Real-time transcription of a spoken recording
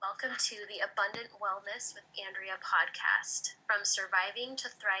welcome to the Abundant Wellness with Andrea podcast, from surviving to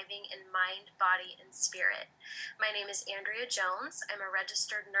thriving in mind, body, and spirit. My name is Andrea Jones. I'm a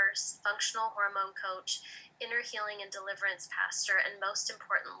registered nurse, functional hormone coach, inner healing and deliverance pastor, and most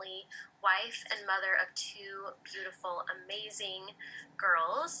importantly, wife and mother of two beautiful, amazing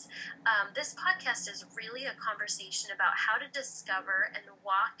girls. This podcast is really a conversation about how to discover and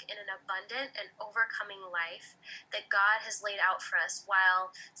walk in an abundant and overcoming life that God has laid out for us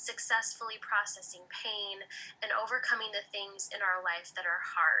while successfully processing pain and overcoming the things in our life that are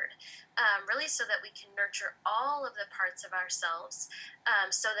hard, really so that we can nurture all of the parts of ourselves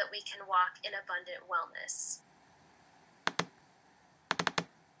so that we can walk in abundant wellness.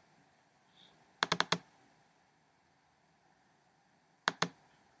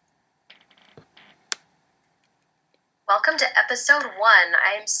 Welcome to episode 1.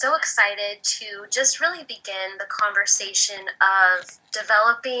 I am so excited to just really begin the conversation of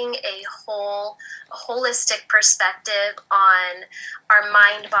developing a holistic perspective on our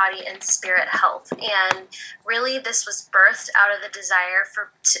mind, body, and spirit health. And really, this was birthed out of the desire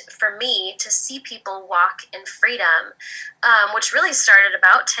for me to see people walk in freedom, which really started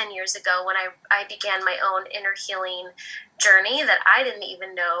about 10 years ago when I began my own inner healing journey that I didn't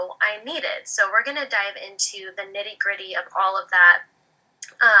even know I needed. So we're going to dive into the nitty-gritty of all of that,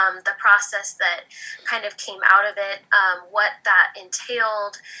 the process that kind of came out of it, what that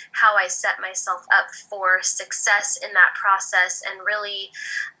entailed, how I set myself up for success in that process, and really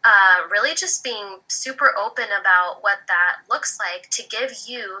just being super open about what that looks like to give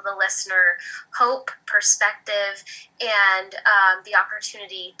you, the listener, hope, perspective, and the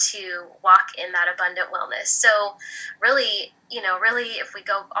opportunity to walk in that abundant wellness. So really, if we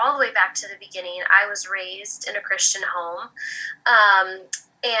go all the way back to the beginning, I was raised in a Christian home.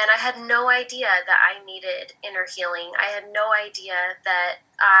 And I had no idea that I needed inner healing. I had no idea that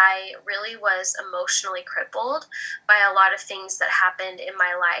I really was emotionally crippled by a lot of things that happened in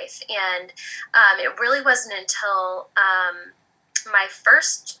my life. And it really wasn't until my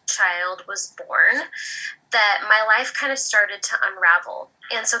first child was born that my life kind of started to unravel.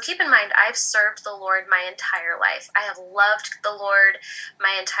 And so keep in mind, I've served the Lord my entire life. I have loved the Lord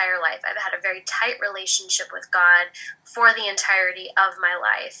my entire life. I've had a very tight relationship with God for the entirety of my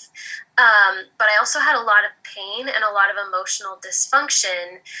life. But I also had a lot of pain and a lot of emotional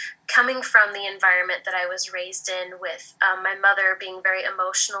dysfunction coming from the environment that I was raised in, with my mother being very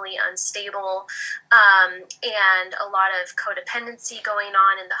emotionally unstable, and a lot of codependency going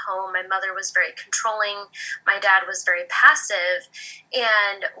on in the home. My mother was very controlling. My dad was very passive.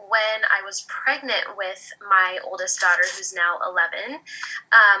 And when I was pregnant with my oldest daughter, who's now 11,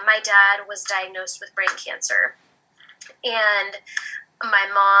 my dad was diagnosed with brain cancer. And my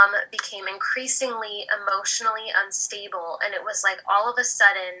mom became increasingly emotionally unstable, and it was like all of a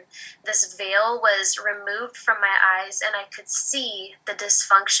sudden this veil was removed from my eyes and I could see the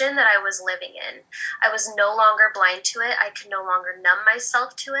dysfunction that I was living in. I was no longer blind to it. I could no longer numb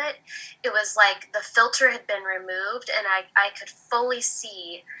myself to it. It was like the filter had been removed and I could fully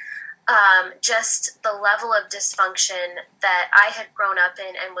see just the level of dysfunction that I had grown up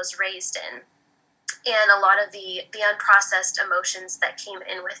in and was raised in, and a lot of the unprocessed emotions that came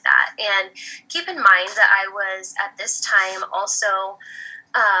in with that. And keep in mind that I was at this time also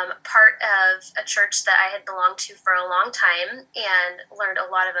part of a church that I had belonged to for a long time, and learned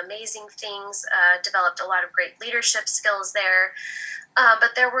a lot of amazing things, developed a lot of great leadership skills there.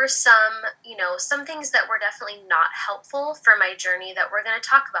 But there were some things that were definitely not helpful for my journey that we're going to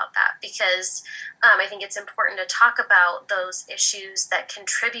talk about that, because I think it's important to talk about those issues that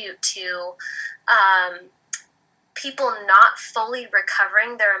contribute to people not fully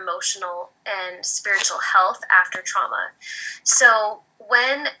recovering their emotional and spiritual health after trauma. So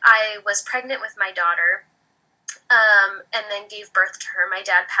when I was pregnant with my daughter, and then gave birth to her, my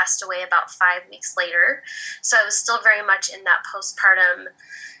dad passed away about 5 weeks later. So I was still very much in that postpartum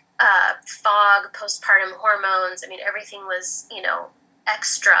fog, postpartum hormones. I mean, everything was,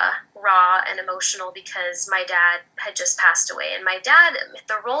 extra raw and emotional because my dad had just passed away. And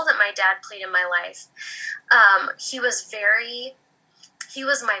the role that my dad played in my life, he was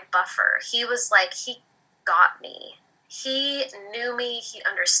my buffer. He was like, he got me. He knew me. He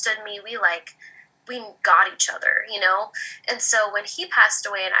understood me. We got each other, And so when he passed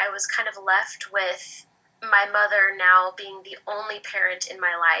away and I was kind of left with my mother now being the only parent in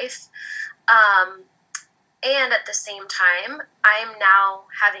my life, And at the same time, I'm now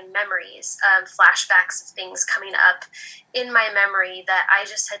having memories of flashbacks of things coming up in my memory that I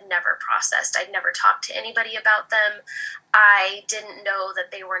just had never processed. I'd never talked to anybody about them. I didn't know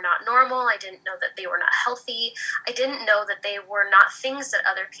that they were not normal. I didn't know that they were not healthy. I didn't know that they were not things that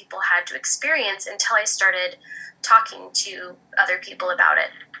other people had to experience until I started talking to other people about it.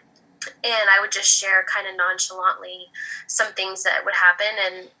 And I would just share kind of nonchalantly some things that would happen,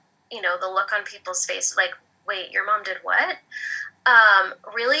 and the look on people's face, like, wait, your mom did what?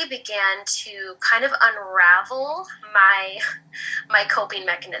 Really began to kind of unravel my coping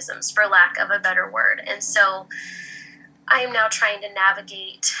mechanisms, for lack of a better word. And so I am now trying to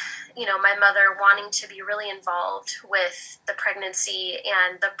navigate, my mother wanting to be really involved with the pregnancy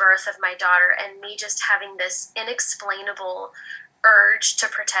and the birth of my daughter, and me just having this inexplainable urge to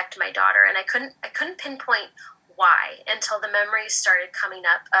protect my daughter. And I couldn't pinpoint why until the memories started coming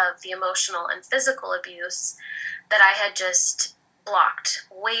up of the emotional and physical abuse that I had just blocked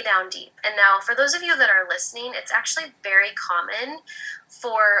way down deep. And now, for those of you that are listening, it's actually very common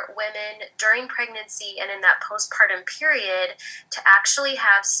for women during pregnancy and in that postpartum period to actually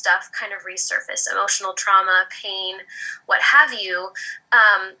have stuff kind of resurface, emotional trauma, pain, what have you.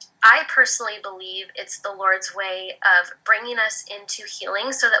 I personally believe it's the Lord's way of bringing us into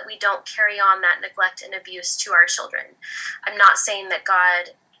healing so that we don't carry on that neglect and abuse to our children. I'm not saying that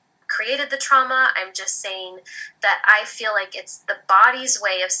God created the trauma. I'm just saying that I feel like it's the body's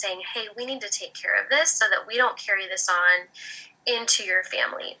way of saying, hey, we need to take care of this so that we don't carry this on into your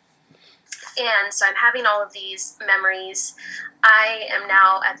family. And so I'm having all of these memories. I am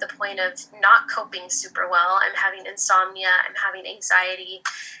now at the point of not coping super well. I'm having insomnia. I'm having anxiety.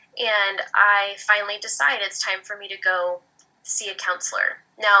 And I finally decide it's time for me to go see a counselor.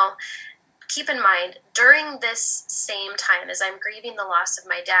 Now, keep in mind, during this same time as I'm grieving the loss of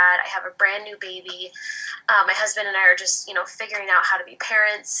my dad, I have a brand new baby. My husband and I are just, figuring out how to be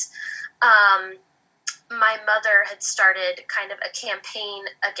parents. My mother had started kind of a campaign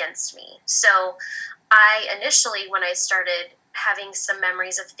against me. So I initially, when I started having some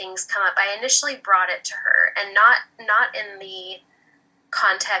memories of things come up, I initially brought it to her, and not in the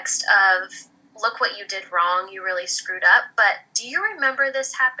context of, look what you did wrong, you really screwed up, but do you remember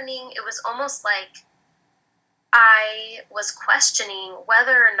this happening? It was almost like I was questioning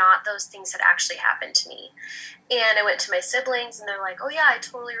whether or not those things had actually happened to me. And I went to my siblings, and they're like, oh yeah, I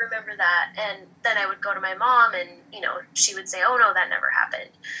totally remember that. And then I would go to my mom, and she would say, oh no, that never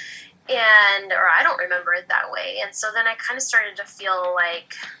happened. Or I don't remember it that way. And so then I kind of started to feel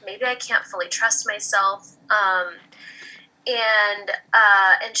like maybe I can't fully trust myself. And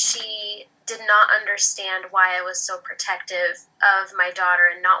she did not understand why I was so protective of my daughter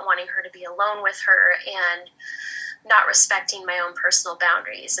and not wanting her to be alone with her and not respecting my own personal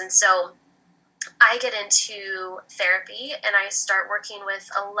boundaries. And so I get into therapy, and I start working with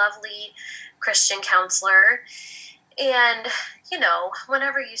a lovely Christian counselor. And,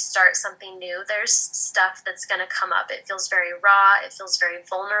 whenever you start something new, there's stuff that's going to come up. It feels very raw. It feels very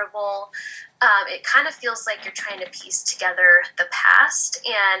vulnerable. It kind of feels like you're trying to piece together the past.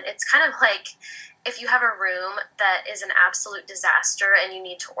 And it's kind of like if you have a room that is an absolute disaster and you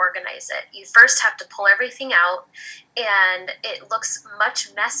need to organize it. You first have to pull everything out, and it looks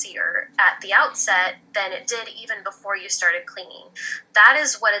much messier at the outset than it did even before you started cleaning. That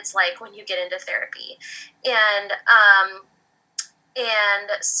is what it's like when you get into therapy. And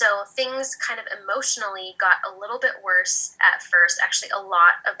so things kind of emotionally got a little bit worse at first, actually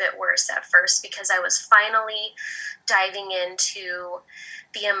a bit worse at first, because I was finally diving into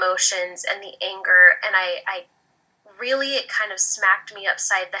the emotions and the anger, and I really, it kind of smacked me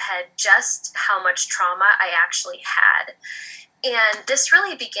upside the head just how much trauma I actually had. And this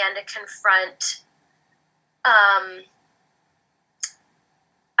really began to confront, I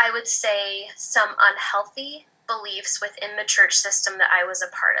would say, some unhealthy beliefs within the church system that I was a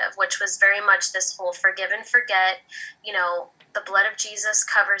part of, which was very much this whole forgive and forget, the blood of Jesus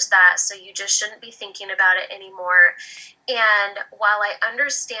covers that, so you just shouldn't be thinking about it anymore. And while I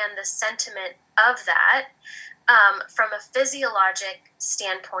understand the sentiment of that, from a physiologic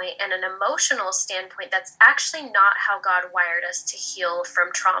standpoint and an emotional standpoint, that's actually not how God wired us to heal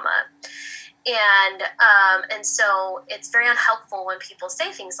from trauma. And so it's very unhelpful when people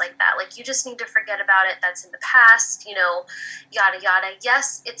say things like that, like, you just need to forget about it, that's in the past, yada, yada.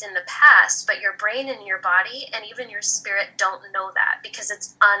 Yes, it's in the past, but your brain and your body and even your spirit don't know that because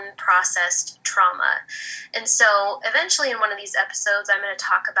it's unprocessed trauma. And so eventually in one of these episodes, I'm going to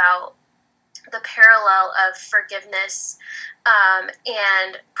talk about the parallel of forgiveness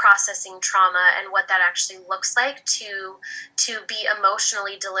and processing trauma and what that actually looks like to be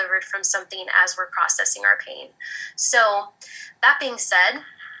emotionally delivered from something as we're processing our pain. So that being said,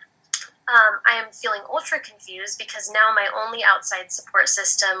 I am feeling ultra confused because now my only outside support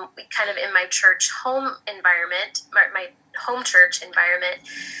system, kind of in my church home environment, my home church environment,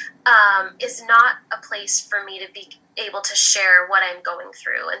 is not a place for me to be able to share what I'm going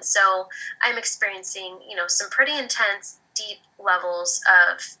through. And so I'm experiencing, some pretty intense, deep levels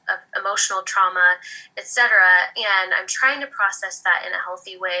of emotional trauma, etc. And I'm trying to process that in a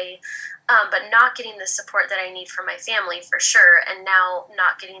healthy way, but not getting the support that I need from my family for sure. And now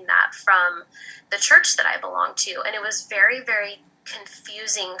not getting that from the church that I belong to. And it was very, very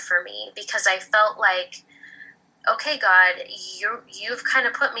confusing for me because I felt like, okay, God, you've kind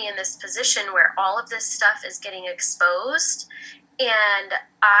of put me in this position where all of this stuff is getting exposed. And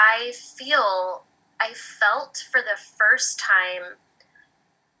I felt for the first time,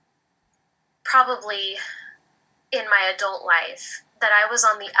 probably in my adult life, that I was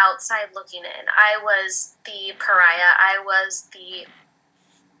on the outside looking in. I was the pariah. I was the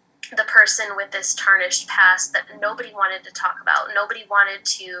person with this tarnished past that nobody wanted to talk about. Nobody wanted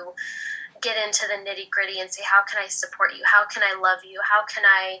to get into the nitty gritty and say, how can I support you? How can I love you? How can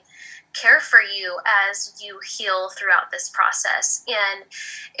I care for you as you heal throughout this process? And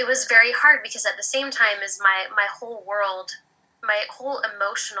it was very hard because at the same time as my whole world, my whole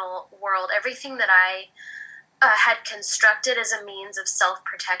emotional world, everything that I had constructed as a means of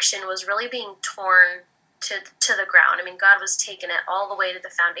self-protection was really being torn to the ground. I mean, God was taking it all the way to the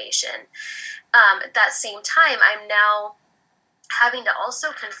foundation. At that same time, I'm now having to also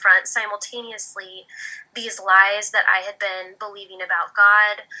confront simultaneously these lies that I had been believing about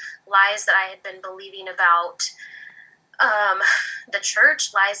God, lies that I had been believing about the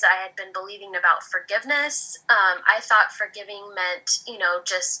church, lies that I had been believing about forgiveness. I thought forgiving meant,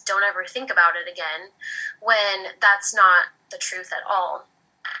 just don't ever think about it again, when that's not the truth at all.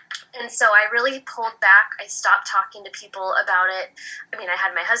 And so I really pulled back. I stopped talking to people about it. I mean, I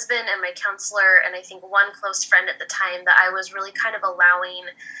had my husband and my counselor and I think one close friend at the time that I was really kind of allowing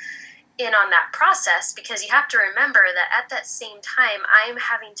in on that process, because you have to remember that at that same time, I'm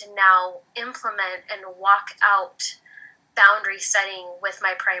having to now implement and walk out boundary setting with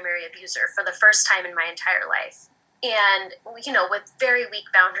my primary abuser for the first time in my entire life. And, with very weak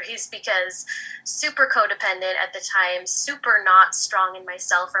boundaries, because super codependent at the time, super not strong in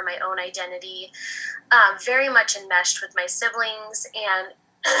myself or my own identity, very much enmeshed with my siblings and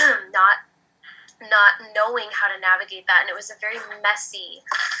not knowing how to navigate that. And it was a very messy,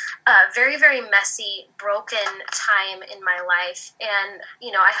 very, very messy, broken time in my life. And,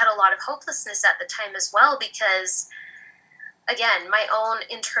 I had a lot of hopelessness at the time as well, because, again, my own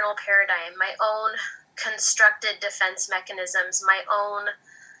internal paradigm, my own constructed defense mechanisms, my own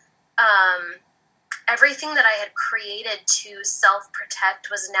everything that I had created to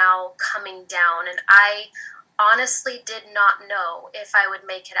self-protect was now coming down, and I honestly did not know if I would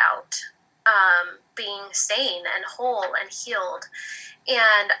make it out being sane and whole and healed.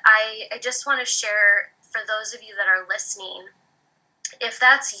 And I just want to share, for those of you that are listening, if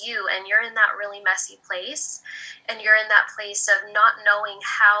that's you and you're in that really messy place and you're in that place of not knowing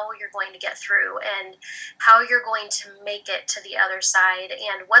how you're going to get through and how you're going to make it to the other side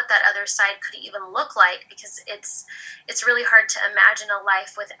and what that other side could even look like, because it's really hard to imagine a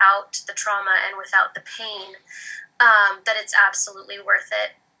life without the trauma and without the pain, that it's absolutely worth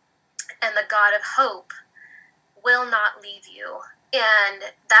it. And the God of hope will not leave you.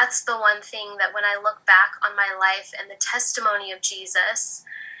 And that's the one thing that when I look back on my life and the testimony of Jesus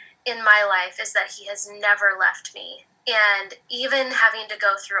in my life is that he has never left me. And even having to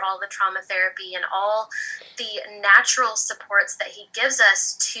go through all the trauma therapy and all the natural supports that he gives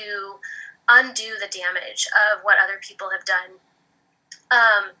us to undo the damage of what other people have done,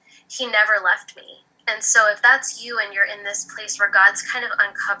 he never left me. And so if that's you and you're in this place where God's kind of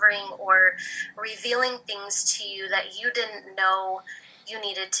uncovering or revealing things to you that you didn't know you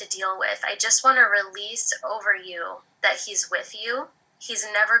needed to deal with, I just want to release over you that he's with you. He's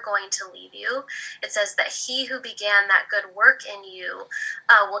never going to leave you. It says that he who began that good work in you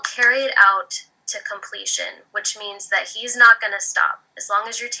will carry it out to completion, which means that he's not going to stop as long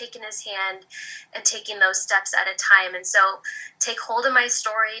as you're taking his hand and taking those steps at a time. And so take hold of my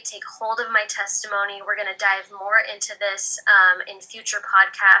story, take hold of my testimony. We're going to dive more into this in future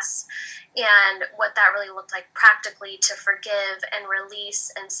podcasts and what that really looked like practically to forgive and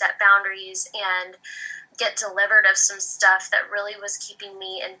release and set boundaries and get delivered of some stuff that really was keeping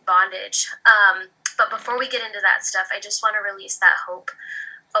me in bondage. But before we get into that stuff, I just want to release that hope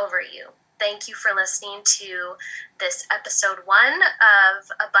over you. thank you for listening to this episode 1 of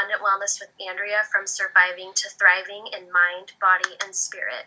Abundant Wellness with Andrea, from surviving to thriving in mind, body, and spirit.